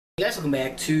Hey guys, welcome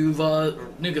back to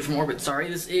Nuke from Orbit. Sorry,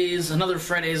 this is another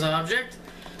Friday's object.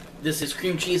 This is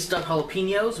cream cheese stuffed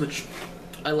jalapenos, which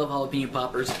I love jalapeno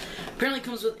poppers. Apparently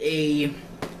comes with a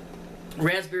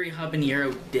raspberry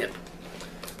habanero dip.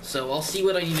 So I'll see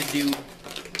what I need to do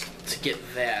to get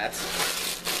that.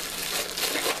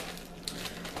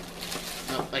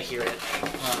 Oh, I hear it.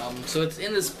 So it's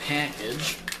in this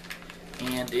package,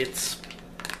 and it's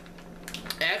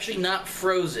actually not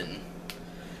frozen,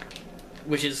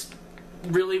 which is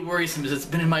really worrisome because it's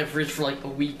been in my fridge for like a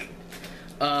week.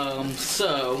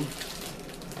 So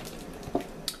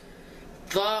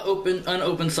thaw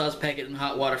unopened sauce packet in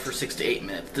hot water for 6 to 8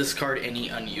 minutes. Discard any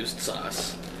unused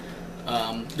sauce.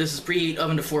 This is preheat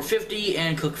oven to 450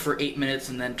 and cook for 8 minutes,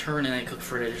 and then turn and then cook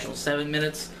for an additional 7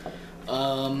 minutes.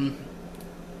 Serving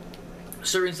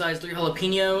size 3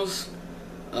 jalapenos.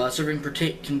 Serving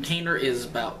container is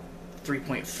about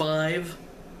 3.5.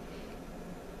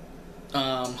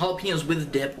 Jalapenos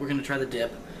with dip. We're gonna try the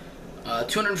dip.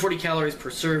 240 calories per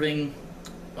serving,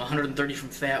 130 from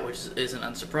fat, which isn't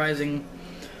unsurprising.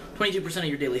 22% of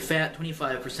your daily fat,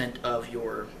 25% of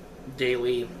your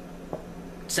daily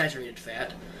saturated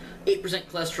fat, 8%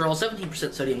 cholesterol,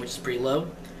 17% sodium, which is pretty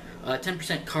low,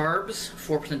 10% carbs,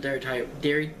 4%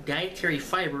 dietary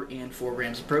fiber, and 4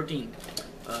 grams of protein.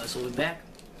 So we'll be back.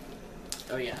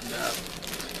 Oh yeah, and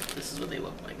this is what they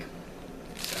look like.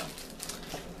 So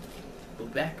we'll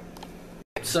be back.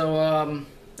 So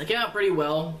they came out pretty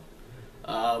well.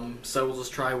 So we'll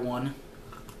just try one.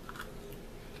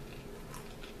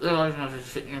 Otherwise, not just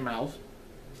fit in your mouth.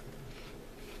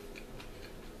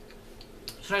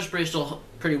 It's still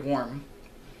pretty warm.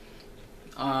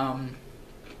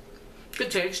 Good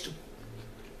taste.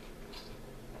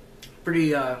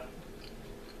 Pretty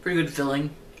good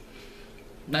filling.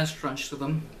 Nice crunch to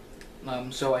them.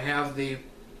 So I have the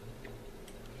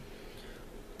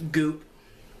goop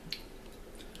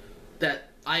that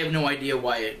I have no idea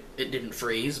why it didn't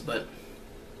freeze, but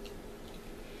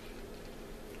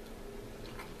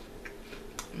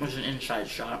it was an inside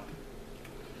shot.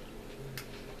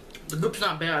 The goop's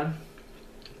not bad.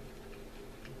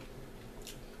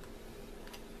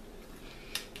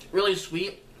 Really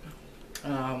sweet.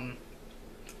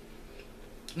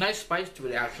 Nice spice to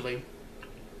it, actually.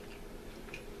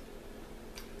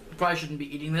 Probably shouldn't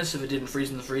be eating this if it didn't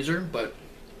freeze in the freezer, but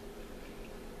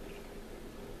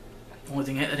the only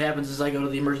thing that happens is I go to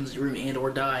the emergency room and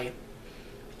or die.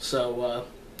 So,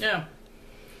 yeah.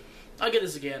 I'll get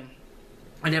this again.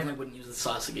 I definitely wouldn't use the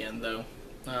sauce again, though.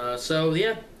 So,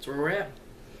 yeah, that's where we're at.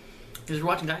 Thanks for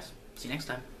watching, guys. See you next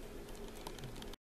time.